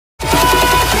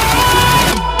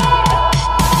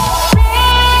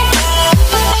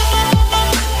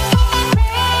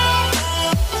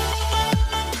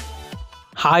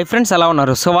Hi friends, ఎలా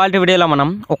ఉన్నారు? So వాళ్ళ వీడియోలో మనం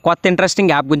ఒక కొత్త ఇంట్రెస్టింగ్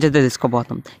యాప్ గురించి అయితే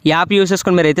తీసుకోబోతాం. యాప్ యూస్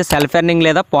చేసుకుని మీరు అయితే సెల్ఫ్ ఎర్నింగ్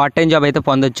లేదా పార్ట్ టైం జాబ్ అయితే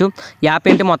పొందొచ్చు. యాప్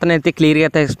ఏంటి మొత్తం అయితే క్లియర్గా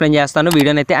అయితే ఎక్స్ప్లెయిన్ చేస్తాను.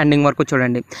 వీడియోని అయితే ఎండింగ్ వరకు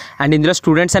చూడండి. అండ్ ఇందులో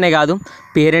స్టూడెంట్స్ అనే కాదు,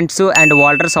 పేరెంట్స్ అండ్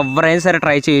వాల్టర్స్ ఎవరైనా సరే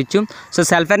ట్రై చేయొచ్చు. సో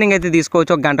సెల్ఫ్ ఎర్నింగ్ అయితే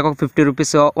తీసుకోవచ్చు. ఒక గంటకు ఒక 50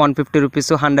 రూపీస్, 150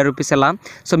 రూపీస్, 100 రూపీస్ ఇలా.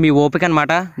 సో మీ ఓపిక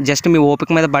అనమాట, జస్ట్ మీ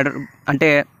ఓపిక మీద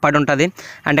పడి ఉంటుంది.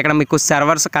 అంటే ఇక్కడ మీకు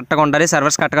సర్వర్స్ కరెక్ట్గా ఉండాలి.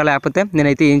 సర్వర్స్ కరెక్ట్గా లేకపోతే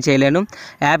నేనైతే ఏం చేయలేను.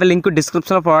 యాప్ లింక్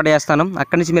డిస్క్రిప్షన్లో ప్రొవైడ్ చేస్తాను.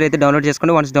 అక్కడి నుంచి మీరు అయితే డౌన్లోడ్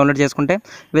చేసుకోండి. వన్స్ డౌన్లోడ్ చేసుకుంటే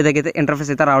మీ దగ్గర అయితే ఇంటర్ఫేస్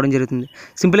అయితే రావడం జరుగుతుంది.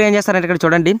 సింపుల్గా ఏం చేస్తారంటే ఇక్కడ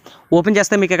చూడండి, ఓపెన్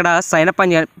చేస్తే మీకు ఇక్కడ సైన్ అప్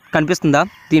అని కనిపిస్తుందా,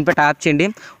 దీనిపై ట్యాప్ చేయండి.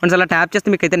 వన్స్ అలా ట్యాప్ చేస్తే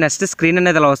మీకు అయితే నెక్స్ట్ స్క్రీన్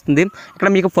అనేది అలా వస్తుంది. ఇక్కడ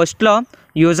మీకు ఫస్ట్లో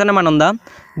యూజర్ నేమ్ అని ఉందా,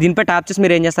 దీనిపై ట్యాప్ చేసి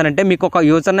మీరు ఏం చేస్తారంటే మీకు ఒక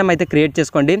యూజర్ నేమ్ అయితే క్రియేట్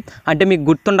చేసుకోండి. అంటే మీకు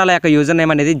గుర్తుండాలి యొక్క యూజర్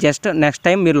నేమ్ అనేది. జస్ట్ నెక్స్ట్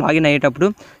టైం మీరు లాగిన్ అయ్యేటప్పుడు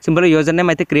సింపుల్గా యూజర్ నేమ్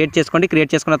అయితే క్రియేట్ చేసుకోండి.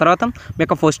 క్రియేట్ చేసుకున్న తర్వాత మీ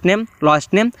యొక్క first name,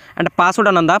 last name and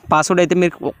password అని ఉందా, పాస్వర్డ్ అయితే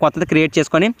మీరు కొత్తది క్రియేట్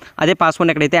చేసుకొని అదే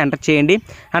పాస్వర్డ్ ఎక్కడైతే ఎంటర్ చేయండి.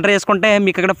 ఎంటర్ చేసుకుంటే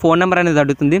మీకు ఇక్కడ ఫోన్ నెంబర్ అనేది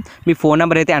అడుగుతుంది. మీ ఫోన్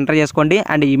నెంబర్ అయితే ఎంటర్ చేసుకోండి.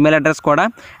 అండ్ ఈమెయిల్ అడ్రస్ కూడా,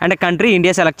 అండ్ కంట్రీ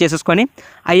ఇండియా సెలెక్ట్ చేసేసుకొని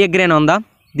ఐ అగ్రీ అని ఉందా,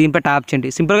 దీనిపై ట్యాప్ చేయండి.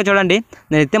 సింపుల్గా చూడండి,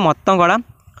 నేనైతే మొత్తం కూడా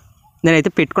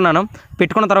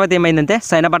పెట్టుకున్న తర్వాత ఏమైందంటే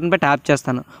సైన్ అప్ బటన్పై ట్యాప్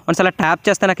చేస్తాను. వన్స్ అలా ట్యాప్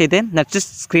చేస్తే నాకైతే నెక్స్ట్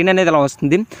స్క్రీన్ అనేది అలా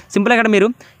వస్తుంది. సింపుల్గా ఇక్కడ మీరు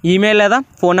ఈమెయిల్ లేదా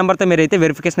ఫోన్ నెంబర్తో మీరు అయితే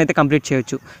వెరిఫికేషన్ అయితే కంప్లీట్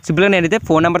చేయొచ్చు. సింపుల్గా నేనైతే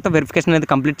ఫోన్ నెంబర్తో వెరిఫికేషన్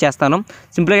అనేది కంప్లీట్ చేస్తాను.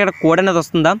 సింపుల్గా ఇక్కడ కోడ్ అనేది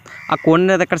వస్తుందా, ఆ కోడ్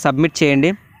అనేది ఇక్కడ సబ్మిట్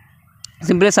చేయండి.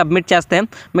 సింపుల్గా సబ్మిట్ చేస్తే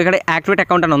మీకు ఇక్కడ యాక్టివేట్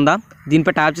అకౌంట్ అని ఉందా,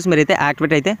 దీనిపై ట్యాప్ చేసి మీరు అయితే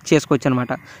యాక్టివేట్ అయితే చేసుకోవచ్చు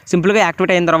అనమాట. సింపుల్గా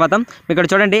యాక్టివేట్ అయిన తర్వాత మీకు ఇక్కడ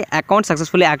చూడండి అకౌంట్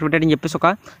సక్సెస్ఫుల్లీ యాక్టివేటెడ్ అని చెప్పేసి ఒక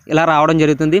ఇలా రావడం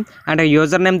జరుగుతుంది. అండ్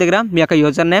యూజర్ నేమ్ దగ్గర మీ యొక్క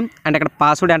యూజర్ నేమ్ అండ్ అక్కడ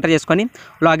పాస్వర్డ్ ఎంటర్ చేసుకొని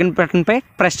లాగిన్ బటన్పై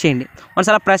ప్రెస్ చేయండి. వన్స్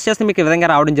అలా ప్రెస్ చేస్తే మీకు ఈ విధంగా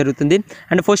రావడం జరుగుతుంది.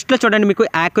 అండ్ ఫస్ట్లో చూడండి మీకు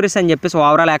యాక్యురసీ అని చెప్పేసి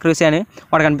ఓవరాల్ యాక్యురసీ అని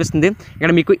వాడు కనిపిస్తుంది.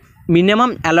 ఇక్కడ మీకు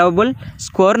మినిమం అలవబుల్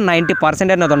స్కోర్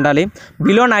 90% అనేది ఉండాలి.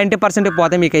 బిలో 90%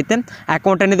 పోతే మీకైతే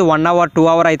అకౌంట్ అనేది 1 hour 2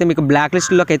 hour అయితే మీకు బ్లాక్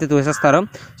లిస్ట్లోకి అయితే తోసేస్తారు.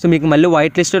 సో మీకు మళ్ళీ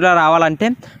వైట్ లిస్ట్లో రావాలంటే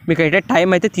మీకు అయితే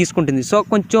టైం అయితే తీసుకుంటుంది. సో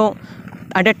కొంచెం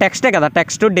అంటే టెక్స్టే కదా,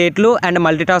 టెక్స్ట్, డేట్లు అండ్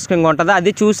మల్టీ టాస్కింగ్ ఉంటుంది.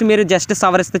 అది చూసి మీరు జస్ట్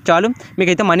సవరిస్తే చాలు,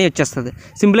 మీకైతే మనీ వచ్చేస్తుంది.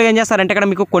 సింపుల్గా ఏం చేస్తారంటే ఇక్కడ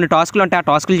మీకు కొన్ని టాస్కులు ఉంటాయి. ఆ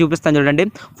టాస్కులు చూపిస్తాను చూడండి.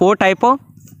 4 టైప్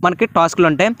మనకి టాస్కులు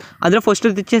ఉంటాయి. అందులో ఫస్ట్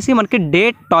వచ్చేసి మనకి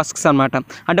డేట్ టాస్క్స్ అనమాట.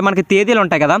 అంటే మనకి తేదీలు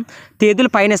ఉంటాయి కదా, తేదీలు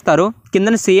పైన ఇస్తారు,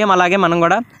 కింద సేమ్ అలాగే మనం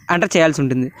కూడా ఎంటర్ చేయాల్సి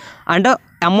ఉంటుంది. అంటే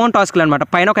అమౌంట్ టాస్కులు అనమాట.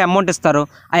 పైన ఒక అమౌంట్ ఇస్తారు,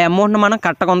 ఆ అమౌంట్ని మనం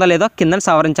కరెక్ట్గా ఉందో లేదో కింద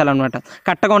సవరించాలన్నమాట.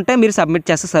 కరెక్ట్గా ఉంటే మీరు సబ్మిట్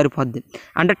చేస్తే సరిపోద్ది.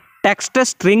 అంటే టెక్స్ట్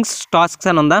స్ట్రింగ్స్ టాస్క్స్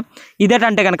అని ఉందా,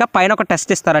 ఇదేంటంటే కనుక పైన ఒక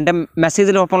టెస్ట్ ఇస్తారు. అంటే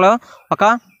మెసేజ్ రూపంలో ఒక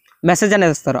మెసేజ్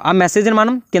అనేది ఇస్తారు. ఆ మెసేజ్ని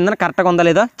మనం కింద కరెక్ట్గా ఉందో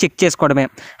లేదో చెక్ చేసుకోవడమే.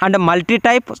 అండ్ మల్టీ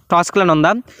టైప్ టాస్క్లు అని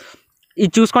ఉందా,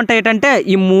 ఇది చూసుకుంటే ఏంటంటే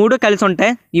ఈ 3 కలిసి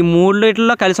ఉంటాయి, ఈ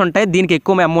 3 కలిసి ఉంటాయి, దీనికి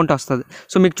ఎక్కువ అమౌంట్ వస్తుంది.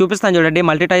 సో మీకు చూపిస్తాను చూడండి.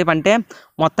 మల్టీ టైప్ అంటే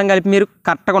మొత్తం కలిపి మీరు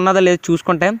కరెక్ట్గా ఉన్నదో లేదో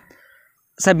చూసుకుంటే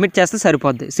సబ్మిట్ చేస్తే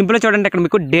సరిపోద్ది. సింపుల్గా చూడండి, ఇక్కడ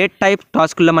మీకు డేట్ టైప్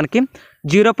టాస్కుల్లో మనకి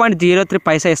 0.03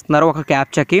 పైసా ఇస్తున్నారు ఒక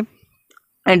క్యాప్చాకి.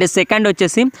 అండ్ సెకండ్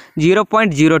వచ్చేసి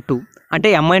 0.02 అంటే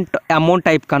అమౌంట్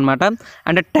టైప్కి అనమాట.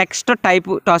 అండ్ టెక్స్ట్ టైప్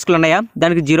టాస్కులు ఉన్నాయా,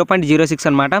 దానికి 0.06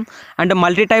 అనమాట. అండ్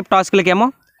మల్టీ టైప్ టాస్కులకి ఏమో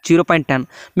 0.10.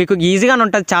 మీకు ఈజీగానే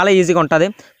ఉంటుంది, చాలా ఈజీగా ఉంటుంది.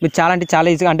 మీరు చాలా అంటే చాలా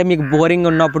ఈజీగా, అంటే మీకు బోరింగ్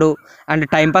ఉన్నప్పుడు అండ్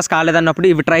టైంపాస్ కాలేదన్నప్పుడు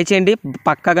ఇవి ట్రై చేయండి.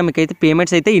 పక్కాగా మీకు అయితే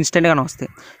పేమెంట్స్ అయితే ఇన్స్టెంట్గానే వస్తాయి.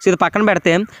 సో ఇది పక్కన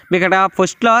పెడితే మీకు ఇక్కడ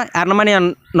ఫస్ట్లో ఎర్న్ మనీ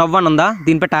నవ్వని ఉందా,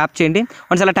 దీనిపై ట్యాప్ చేయండి.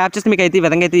 వన్స్ అలా ట్యాప్ చేస్తే మీకు అయితే ఈ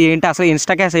విధంగా అయితే ఏంటి అసలు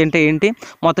ఇన్స్టాకాష్ ఏంటి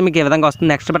మొత్తం మీకు ఈ విధంగా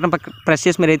వస్తుంది. నెక్స్ట్ బటన్ ప్రెస్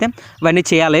చేసి మీరు అయితే ఇవన్నీ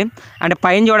చేయాలి. అంటే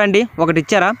పైన చూడండి ఒకటి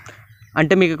ఇచ్చారా,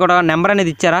 అంటే మీకు ఇక్కడ నెంబర్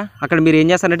అనేది ఇచ్చారా, అక్కడ మీరు ఏం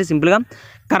చేస్తారంటే సింపుల్గా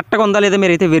కరెక్ట్గా ఉందా లేదా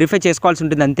మీరు అయితే వెరిఫై చేసుకోవాల్సి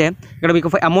ఉంటుంది అంతే. ఇక్కడ మీకు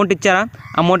అమౌంట్ ఇచ్చారా,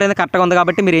 అమౌంట్ అనేది కరెక్ట్గా ఉంది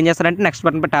కాబట్టి మీరు ఏం చేస్తారంటే నెక్స్ట్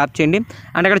బటన్పై ట్యాప్ చేయండి.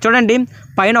 అండ్ ఇక్కడ చూడండి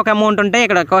పైన ఒక అమౌంట్ ఉంటే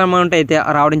ఇక్కడ ఒక అమౌంట్ అయితే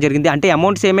రావడం జరిగింది. అంటే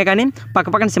అమౌంట్ సేమే కానీ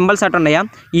పక్కన సింబల్స్ అటు ఉన్నాయా,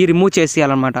 ఈ రిమూవ్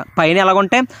చేసేయాలన్నమాట. పైన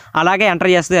ఎలాగుంటే అలాగే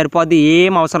ఎంటర్ చేస్తే సరిపోద్ది,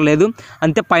 ఏం అవసరం లేదు.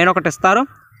 అంతే పైన ఒకటి ఇస్తారు,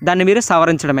 దాన్ని మీరు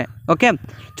సవరించడమే. ఓకే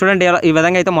చూడండి, ఈ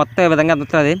విధంగా అయితే మొత్తం ఈ విధంగా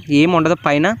అందుతుంది, ఏమి ఉండదు.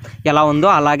 పైన ఎలా ఉందో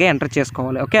అలాగే ఎంటర్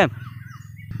చేసుకోవాలి. ఓకే,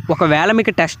 ఒకవేళ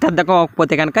మీకు టెస్ట్ అర్థం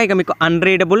కాకపోతే కనుక ఇక మీకు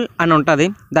అన్రీడబుల్ అని ఉంటుంది,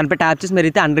 దానిపై ట్యాప్ చేసి మీరు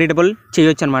అయితే అన్రీడబుల్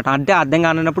చేయొచ్చు అనమాట. అంటే అర్థం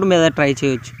కానప్పుడు మీరు ట్రై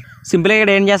చేయొచ్చు. సింపుల్గా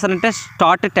ఇక్కడ ఏం చేస్తారంటే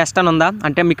స్టార్ట్ టెస్ట్ అని ఉందా,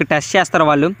 అంటే మీకు టెస్ట్ చేస్తారు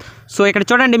వాళ్ళు. సో ఇక్కడ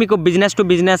చూడండి మీకు business to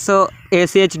business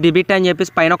ACH debit అని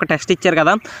చెప్పేసి పైన ఒక టెస్ట్ ఇచ్చారు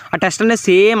కదా, ఆ టెస్ట్ అనేది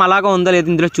సేమ్ అలాగా ఉందో లేదు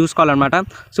ఇందులో చూసుకోవాలన్నమాట.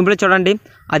 సింపుల్గా చూడండి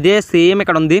అదే సేమ్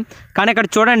ఇక్కడ ఉంది, కానీ ఇక్కడ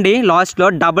చూడండి లాస్ట్లో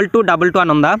 2222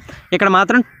 అని ఉందా, ఇక్కడ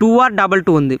మాత్రం 2 or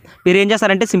 22 ఉంది. మీరు ఏం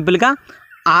చేస్తారంటే సింపుల్గా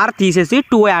ఆర్ తీసేసి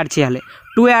 2 యాడ్ చేయాలి.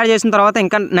 2 యాడ్ చేసిన తర్వాత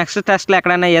ఇంకా నెక్స్ట్ టెస్ట్లో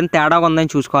ఎక్కడైనా ఏం తేడా ఉందని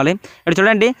చూసుకోవాలి. ఇక్కడ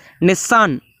చూడండి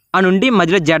నిస్సాన్ అని ఉండి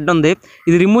మధ్యలో జెడ్ ఉంది,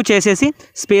 ఇది రిమూవ్ చేసేసి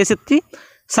స్పేస్ ఎత్తి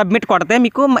సబ్మిట్ కొడితే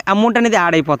మీకు అమౌంట్ అనేది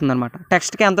యాడ్ అయిపోతుంది అనమాట.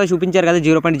 టెక్స్ట్కి ఎంతో చూపించారు కదా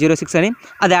 0.06 అని,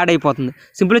 అది యాడ్ అయిపోతుంది.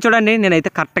 సింపుల్ చూడండి, నేనైతే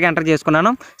కరెక్ట్గా ఎంటర్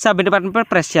చేసుకున్నాను. సబ్మిట్ బటన్ పై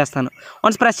ప్రెస్ చేస్తాను.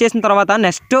 వన్స్ ప్రెస్ చేసిన తర్వాత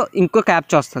నెక్స్ట్ ఇంకో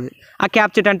క్యాప్చా వస్తుంది. ఆ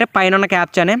క్యాప్చా అంటే పైన ఉన్న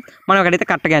క్యాప్చానే మనం అక్కడైతే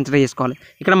కరెక్ట్గా ఎంటర్ చేసుకోవాలి.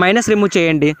 ఇక్కడ మైనస్ రిమూవ్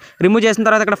చేయండి. రిమూవ్ చేసిన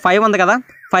తర్వాత ఇక్కడ 5 ఉంది కదా,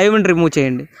 5ని రిమూవ్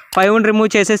చేయండి. 5ని రిమూవ్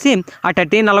చేసేసి ఆ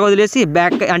 13 అలాగ వదిలేసి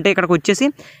బ్యాక్ అంటే ఇక్కడికి వచ్చేసి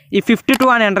ఈ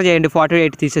 52 అని ఎంటర్ చేయండి.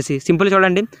 48 తీసేసి సింపుల్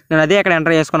చూడండి, నేను అదే ఇక్కడ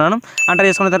ఎంటర్ చేసుకున్నాను. ఎంటర్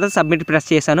చేసుకున్న తర్వాత సబ్మిట్ ప్రెస్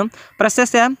చేశాను. ప్రెస్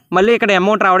చేస్తే మళ్ళీ ఇక్కడ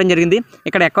అమౌంట్ రావడం జరిగింది.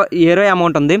 ఇక్కడ ఏరో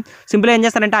అమౌంట్ ఉంది. సింపుల్ ఏం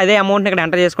చేస్తారంటే అదే అమౌంట్ని ఇక్కడ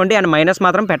ఎంటర్ చేసుకోండి అండ్ మైనస్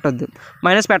మాత్రం పెట్టొద్దు.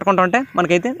 మైనస్ పెట్టుకుంటూ ఉంటే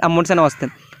మనకైతే అమౌంట్స్ అనేవి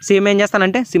వస్తాయి. సేమ్ ఏం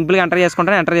చేస్తానంటే సింపుల్గా ఎంటర్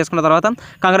చేసుకుంటాను. ఎంటర్ చేసుకున్న తర్వాత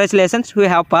congratulations you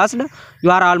have passed, you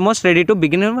are almost ready to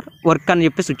begin your work అని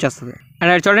చెప్పేసి వచ్చేస్తుంది.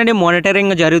 అండ్ అది చూడండి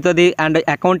మానిటరింగ్ జరుగుతుంది అండ్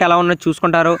అకౌంట్ ఎలా ఉన్నది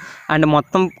చూసుకుంటారు అండ్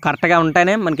మొత్తం కరెక్ట్గా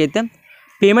ఉంటేనే మనకైతే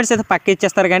పేమెంట్స్ అయితే పక్క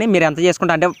ఇచ్చేస్తారు. కానీ మీరు ఎంత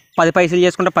చేసుకుంటే అంటే 10 పైసలు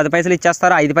చేసుకుంటే 10 పైసలు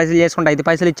ఇచ్చేస్తారు, 5 పైసలు చేసుకుంటే 5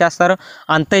 పైసలు ఇచ్చేస్తారు,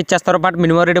 అంతా ఇచ్చేస్తారు. బట్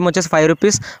మినిమం రేట్ వచ్చేసి 5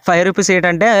 రూపీస్. 5 రూపీస్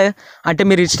ఏంటంటే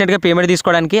మీరు ఇన్స్టెంట్గా పేమెంట్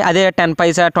తీసుకోవడానికి. అదే 10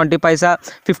 పైసా, 20 పైసా,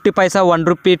 50 పైసా, 1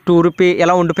 రూపీ, 2 రూపీ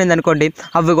ఇలా ఉండిపోయింది అనుకోండి,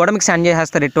 అవి కూడా మీకు సెండ్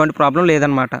చేసేస్తారు. ఎటువంటి ప్రాబ్లం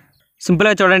లేదనమాట.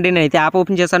 సింపుల్గా చూడండి, నేనైతే యాప్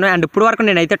ఓపెన్ చేశాను అండ్ ఇప్పుడు వరకు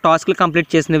నేనైతే టాస్క్లు కంప్లీట్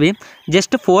చేసినవి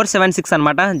జస్ట్ 476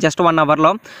 అనమాట. జస్ట్ 1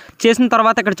 అవర్లో చేసిన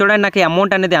తర్వాత ఇక్కడ చూడండి నాకు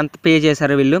అమౌంట్ అనేది ఎంత పే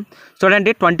చేశారు వీళ్ళు.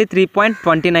 చూడండి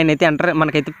 23.29 అయితే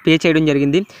మనకైతే పే చేయడం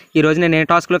జరిగింది. ఈరోజు నేను ఏ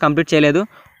టాస్క్లో కంప్లీట్ చేయలేదు.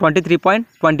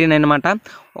 23.29 అనమాట.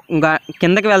 ఇంకా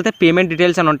కిందకి వెళ్తే పేమెంట్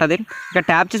డీటెయిల్స్ అని ఉంటుంది. ఇక్కడ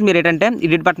ట్యాప్ చేసి మీరు ఏంటంటే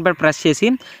ఎడిట్ బటన్ పై ప్రెస్ చేసి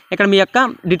ఇక్కడ మీ యొక్క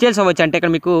డీటెయిల్స్ అవ్వచ్చు. అంటే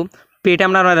ఇక్కడ మీకు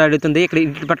పేటీఎం నెంబర్ అడుగుతుంది. ఇక్కడ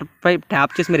ఎడిట్ బటన్ పై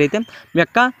ట్యాప్ చేసి మీరు అయితే మీ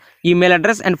యొక్క email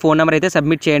address and phone number అయితే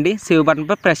సబ్మిట్ చేయండి. సేవ్ బటన్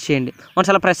పై ప్రెస్ చేయండి. వన్స్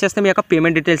అలా ప్రెస్ చేస్తే మీ యొక్క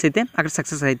పేమెంట్ డీటెయిల్స్ అయితే అక్కడ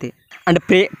సక్సెస్ అవుతాయి. అండ్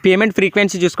పేమెంట్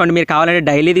ఫ్రీక్వెన్సీ చూసుకోండి. మీరు కావాలంటే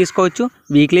డైలీ తీసుకోవచ్చు,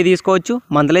 వీక్లీ తీసుకోవచ్చు,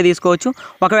 మంత్లీ తీసుకోవచ్చు.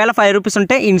 ఒకవేళ 5 రూపీస్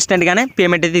ఉంటే ఇన్స్టెంట్గానే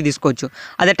పేమెంట్ అయితే తీసుకోవచ్చు.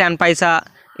 అదే 10 పైసా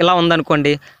ఇలా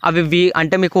ఉందనుకోండి, అవి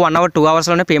అంటే మీకు 1 అవర్ 2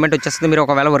 అవర్స్లోనే పేమెంట్ వచ్చేస్తుంది. మీరు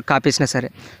ఒకవేళ వర్క్ ఆపేసినా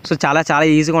సరే. సో చాలా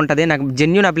ఈజీగా ఉంటుంది. నాకు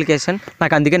జెన్యూన్ అప్లికేషన్,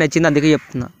 నాకు అందుకే నచ్చింది, అందుకే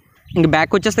చెప్తున్నా. ఇంక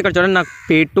బ్యాక్ వచ్చేస్తే ఇక్కడ చూడండి నాకు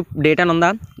పే టు డేట్ అని ఉందా,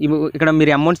 ఇక్కడ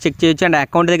మీరు అమౌంట్ చెక్ చేయొచ్చు. అండ్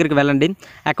అకౌంట్ దగ్గరికి వెళ్ళండి.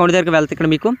 అకౌంట్ దగ్గరికి వెళ్తే ఇక్కడ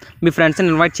మీకు మీ ఫ్రెండ్స్ని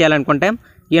ఇన్వైట్ చేయాలనుకుంటే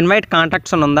ఇన్వైట్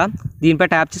కాంటాక్ట్స్ అని ఉందా, దీనిపై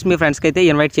ట్యాప్ చేసి మీ ఫ్రెండ్స్కి అయితే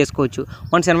ఇన్వైట్ చేసుకోవచ్చు.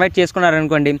 వన్స్ ఇన్వైట్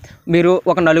చేసుకున్నారనుకోండి, మీరు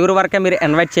ఒక 4 వరకే మీరు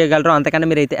ఇన్వైట్ చేయగలరు, అంతకన్నా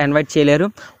మీరు అయితే ఇన్వైట్ చేయలేరు.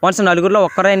 వన్స్ 4లో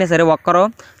ఒక్కరైనా సరే ఒక్కరో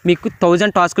మీకు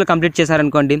 1000 టాస్క్లు కంప్లీట్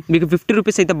చేశారనుకోండి, మీకు 50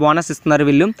 రూపీస్ అయితే బోనస్ ఇస్తున్నారు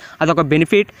వీళ్ళు. అదొక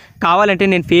బెనిఫిట్. కావాలంటే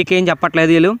నేను ఫేక్ ఏం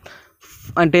చెప్పట్లేదు. వీళ్ళు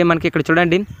అంటే మనకి ఇక్కడ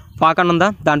చూడండి పాకన్ ఉందా,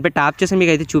 దానిపై ట్యాప్ చేసి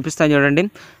మీకు అయితే చూపిస్తాను చూడండి.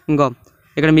 ఇంకో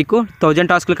ఇక్కడ మీకు 1000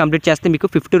 టాస్క్లు కంప్లీట్ చేస్తే మీకు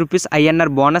 50 రూపీస్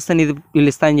ఐఎన్ఆర్ బోనస్ అనేది వీళ్ళు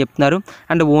ఇస్తారని చెప్తున్నారు.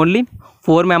 అండ్ ఓన్లీ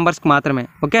 4 మెంబర్స్కి మాత్రమే.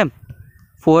 ఓకే,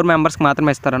 4 మెంబర్స్కి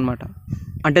మాత్రమే ఇస్తారనమాట.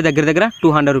 అంటే దగ్గర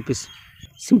 200 రూపీస్.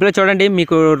 సింపుల్గా చూడండి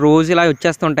మీకు రోజు ఇలా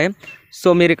వచ్చేస్తుంటాయి. సో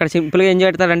మీరు ఇక్కడ సింపుల్గా ఏం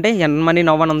చేస్తారంటే ఎర్న్ మనీ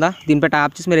నౌ అని ఉందా, దీనిపై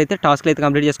ట్యాప్ చేసి మీరు అయితే టాస్క్లు అయితే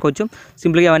కంప్లీట్ చేసుకోవచ్చు.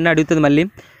 సింపుల్గా ఇవన్నీ అడుగుతుంది మళ్ళీ.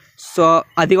 సో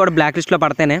అది కూడా బ్లాక్ లిస్ట్లో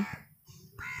పడితేనే.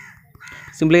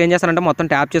 సింపుల్గా ఏం చేస్తానంటే మొత్తం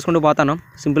ట్యాప్ చేసుకుంటూ పోతాను.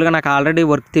 సింపుల్గా నాకు ఆల్రెడీ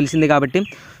వర్క్ తెలిసింది కాబట్టి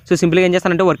సో సింపుల్గా ఏం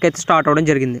చేస్తానంటే వర్క్ అయితే స్టార్ట్ అవ్వడం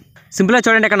జరిగింది. సింపుల్గా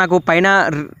చూడండి ఇక్కడ నాకు పైన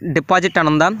డిపాజిట్ అని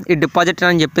ఉందా, ఈ డిపాజిట్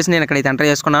అని చెప్పేసి నేను ఇక్కడైతే ఎంటర్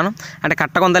చేసుకున్నాను. అంటే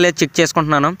కరెక్ట్గా ఉందా లేదా చెక్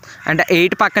చేసుకుంటున్నాను. అంటే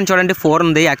 8 పక్కన చూడండి 4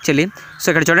 ఉంది యాక్చువల్లీ. సో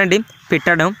ఇక్కడ చూడండి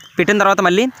పెట్టిన తర్వాత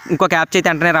మళ్ళీ ఇంకో క్యాప్చా అయితే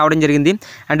వెంటనే రావడం జరిగింది.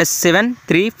 అంటే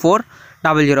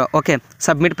 73400. ఓకే,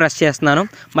 సబ్మిట్ ప్రెస్ చేస్తున్నాను.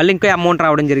 మళ్ళీ ఇంకో అమౌంట్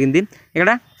రావడం జరిగింది.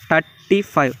 ఇక్కడ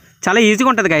 35. చాలా ఈజీగా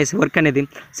ఉంటుంది గైస్ వర్క్ అనేది.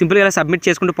 సింపుల్గా ఇలా సబ్మిట్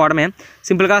చేసుకుంటూ పోవడమే.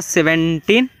 సింపుల్గా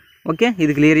 17. ఓకే,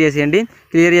 ఇది క్లియర్ చేసేయండి.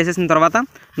 క్లియర్ చేసేసిన తర్వాత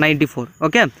 94.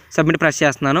 ఓకే, సబ్మిట్ ప్రెస్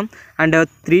చేస్తున్నాను. And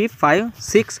 3, 5,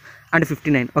 6 and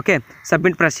 59. Okay,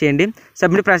 submit press చేయండి.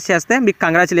 సబ్మిట్ ప్రెస్ చేస్తే మీకు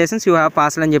కంగ్రాచులేషన్స్ యూ హ్యావ్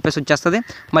పాస్డ్ అని చెప్పేసి వచ్చేస్తుంది.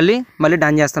 మళ్ళీ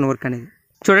డన్ చేస్తాను వర్క్ అనేది.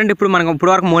 చూడండి ఇప్పుడు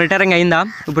ఇప్పుడు వరకు మానిటరింగ్ అయిందా.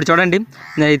 ఇప్పుడు చూడండి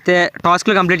నేనైతే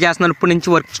టాస్క్లు కంప్లీట్ చేస్తున్నాను. ఇప్పుడు నుంచి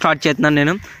వర్క్ స్టార్ట్ చేస్తున్నాను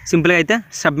నేను. సింపుల్గా అయితే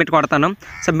సబ్మిట్ కొడతాను.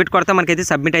 సబ్మిట్ కొడితే మనకైతే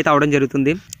సబ్మిట్ అయితే అవ్వడం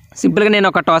జరుగుతుంది. సింపుల్గా నేను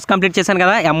ఒక టాస్క్ కంప్లీట్ చేశాను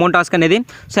కదా, అమౌంట్ టాస్క్ అనేది.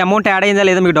 సో అమౌంట్ యాడ్ అయిందా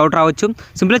లేదా మీకు డౌట్ రావచ్చు.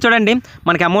 సింపుల్గా చూడండి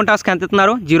మనకి అమౌంట్ టాస్క్ ఎంత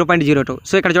ఇస్తున్నారు, 0.02.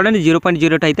 సో ఇక్కడ చూడండి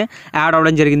 0.02 అయితే యాడ్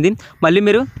అవ్వడం జరిగింది. మళ్ళీ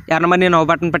మీరు ఎర్న్ మనీ నో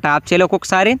బటన్ పై ట్యాప్ చేయాలి.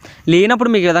 ఒక్కొక్కసారి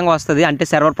లేనప్పుడు మీకు ఈ విధంగా వస్తుంది. అంటే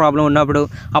సర్వర్ ప్రాబ్లం ఉన్నప్పుడు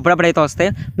అప్పుడప్పుడు అయితే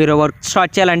వస్తాయి. మీరు వర్క్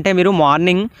స్టార్ట్ చేయాలంటే మీరు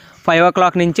మార్నింగ్ 5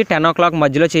 o'clock నుంచి 10 o'clock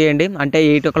మధ్యలో చేయండి. అంటే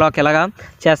 8 o'clock ఇలాగా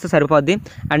చేస్తే సరిపోద్ది.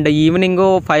 అండ్ ఈవినింగ్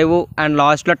 5 అండ్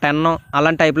లాస్ట్లో 10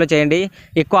 అలాంటి టైప్లో చేయండి.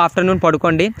 ఎక్కువ ఆఫ్టర్నూన్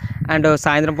పడుకోండి అండ్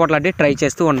సాయంత్రం పూట లాంటి ట్రై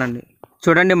చేస్తూ ఉండండి.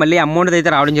 చూడండి మళ్ళీ అమౌంట్ అయితే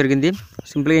రావడం జరిగింది.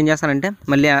 సింపుల్గా ఏం చేస్తానంటే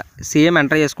మళ్ళీ సేమ్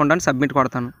ఎంటర్ చేసుకుంటాను, సబ్మిట్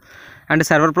కొడతాను. అండ్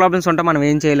సర్వర్ ప్రాబ్లమ్స్ ఉంటే మనం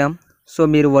ఏం చేయలేం. సో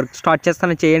మీరు వర్క్ స్టార్ట్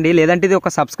చేస్తానని చేయండి. లేదంటే ఇది ఒక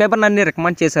సబ్స్క్రైబర్ నన్ను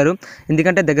రికమెండ్ చేశారు.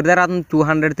 ఎందుకంటే దగ్గర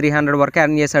 200-300 వరకు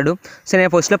ఎర్న్ చేశాడు. సో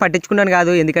నేను ఫస్ట్లో పట్టించుకున్నాను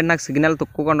కాదు, ఎందుకంటే నాకు సిగ్నల్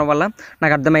తక్కువ ఉండడం వల్ల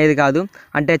నాకు అర్థమయ్యేది కాదు.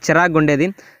 అంటే చిరాకు ఉండేది.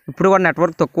 ఇప్పుడు కూడా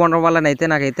నెట్వర్క్ తక్కువ ఉండడం వల్ల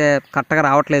నాకైతే కరెక్ట్గా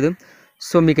రావట్లేదు.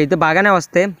 సో మీకైతే బాగానే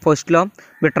వస్తే ఫస్ట్లో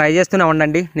మీరు ట్రై చేస్తూనే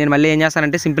ఉండండి. నేను మళ్ళీ ఏం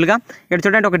చేస్తానంటే సింపుల్గా ఇక్కడ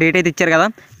చూడండి ఒక డేట్ అయితే ఇచ్చారు కదా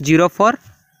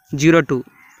 04/02.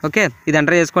 ఓకే, ఇది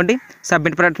ఎంటర్ చేసుకోండి.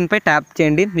 సబ్మిట్ బటన్పై ట్యాప్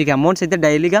చేయండి. మీకు అమౌంట్స్ అయితే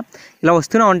డైలీగా ఇలా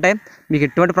వస్తూనే ఉంటాయి. మీకు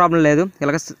ఎటువంటి ప్రాబ్లం లేదు.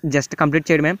 ఇలాగ జస్ట్ కంప్లీట్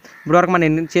చేయడమే. ఇప్పటివరకు మనం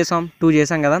ఎన్ని చేసాం, 2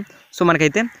 చేసాం కదా. సో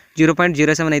మనకైతే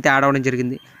 0.07 అయితే యాడ్ అవ్వడం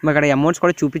జరిగింది. మీకు అక్కడ అమౌంట్స్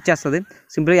కూడా చూపించేస్తుంది.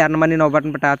 సింపుల్గా ఎర్న్ మనీ నో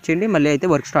బటన్పై ట్యాప్ చేయండి. మళ్ళీ అయితే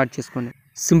వర్క్ స్టార్ట్ చేసుకోండి.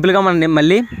 సింపుల్గా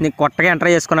మళ్ళీ నేను కొత్తగా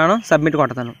ఎంటర్ చేసుకున్నాను, సబ్మిట్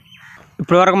కొడతాను.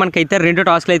 ఇప్పటివరకు మనకైతే 2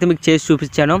 టాస్క్లు అయితే మీకు చేసి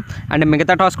చూపించాను. అండ్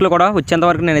మిగతా టాస్క్లు కూడా వచ్చేంత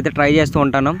వరకు నేనైతే ట్రై చేస్తూ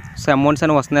ఉంటాను. సో అమౌంట్స్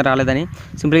అని వస్తున్నాయి రాలేదని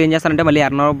సింపుల్గా ఏం చేస్తానంటే మళ్ళీ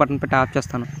ఎర్న్ బటన్పై ట్యాప్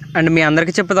చేస్తాను. అండ్ మీ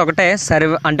అందరికీ చెప్పేది ఒకటే,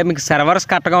 అంటే మీకు సర్వర్స్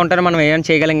కరెక్ట్గా ఉంటేనే మనం ఏమైనా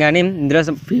చేయగలం. కానీ ఇందులో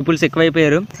పీపుల్స్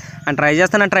ఎక్కువైపోయారు. అండ్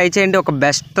ట్రై చేయండి. ఒక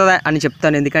బెస్ట్ అని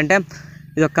చెప్తాను. ఎందుకంటే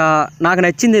ఇది నాకు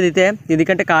నచ్చింది ఇదైతే.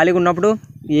 ఎందుకంటే ఖాళీగా ఉన్నప్పుడు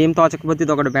ఏం తోచకపోతే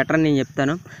ఇది ఒకటి బెటర్ అని నేను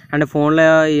చెప్తాను. అండ్ ఫోన్లో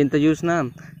ఎంత చూసినా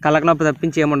కళ్ళకు నొప్పి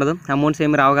తప్పించి ఏముండదు, అమౌంట్స్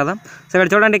ఏమి రావు కదా. సో ఇక్కడ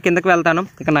చూడండి కిందకి వెళ్తాను.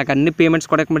 ఇక్కడ నాకు అన్ని పేమెంట్స్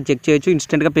కూడా ఇక్కడ చెక్ చేయొచ్చు.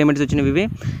 ఇన్స్టెంట్గా పేమెంట్స్ వచ్చినవి ఇవి.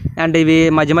 అండ్ ఇవి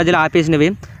మధ్యలో ఆపేసినవి.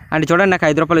 అండ్ చూడండి నాకు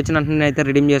 ₹5 వచ్చినట్టు నేనైతే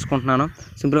రిడీమ్ చేసుకుంటున్నాను.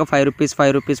 సింపుల్గా ₹5,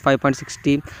 ₹5,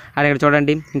 5.60. అండ్ ఇక్కడ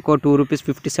చూడండి ఇంకో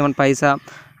 ₹2.57.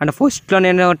 అండ్ ఫస్ట్లో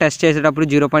నేను టెస్ట్ చేసేటప్పుడు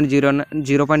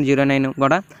 0.09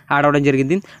 కూడా యాడ్ అవ్వడం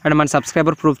జరిగింది. అండ్ మన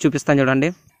సబ్స్క్రైబర్ ప్రూఫ్ చూపిస్తాను చూడండి.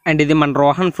 అండ్ ఇది మన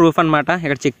రోహన్ ప్రూఫ్ అనమాట.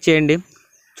 ఇక్కడ చెక్ చేయండి.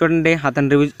 చూడండి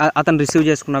అతను రిసీవ్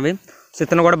చేసుకున్నవి. సో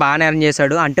ఇతను కూడా బాగానే ఎర్న్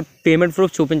చేశాడు. అంటే పేమెంట్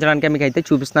ప్రూఫ్ చూపించడానికి మీకు అయితే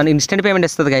చూపిస్తున్నాను. ఇన్స్టెంట్ పేమెంట్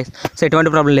ఇస్తుంది గైస్. సో ఎటువంటి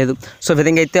ప్రాబ్లం లేదు. సో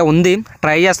విధంగా అయితే ఉంది.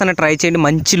 ట్రై చేయండి.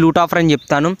 మంచి లూట్ ఆఫర్ అని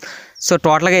చెప్తాను. సో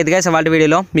టోటల్గా ఇది గైస్ ఇవాళ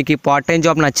వీడియోలో. మీకు ఈ పార్ట్ టైం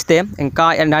జాబ్ నచ్చితే ఇంకా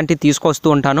ఇలాంటివి తీసుకొస్తూ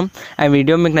ఉంటాను. ఆ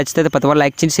వీడియో మీకు నచ్చితే ప్రతి ఒక్కరు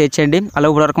లైక్ చేసి షేర్ చేయండి. అలా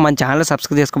ఇప్పటివరకు మన ఛానల్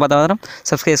సబ్స్క్రైబ్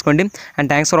చేసుకోండి. And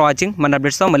thanks for watching. మన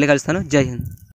అప్డేట్స్తో మళ్ళీ కలుస్తాను. జై హింద్.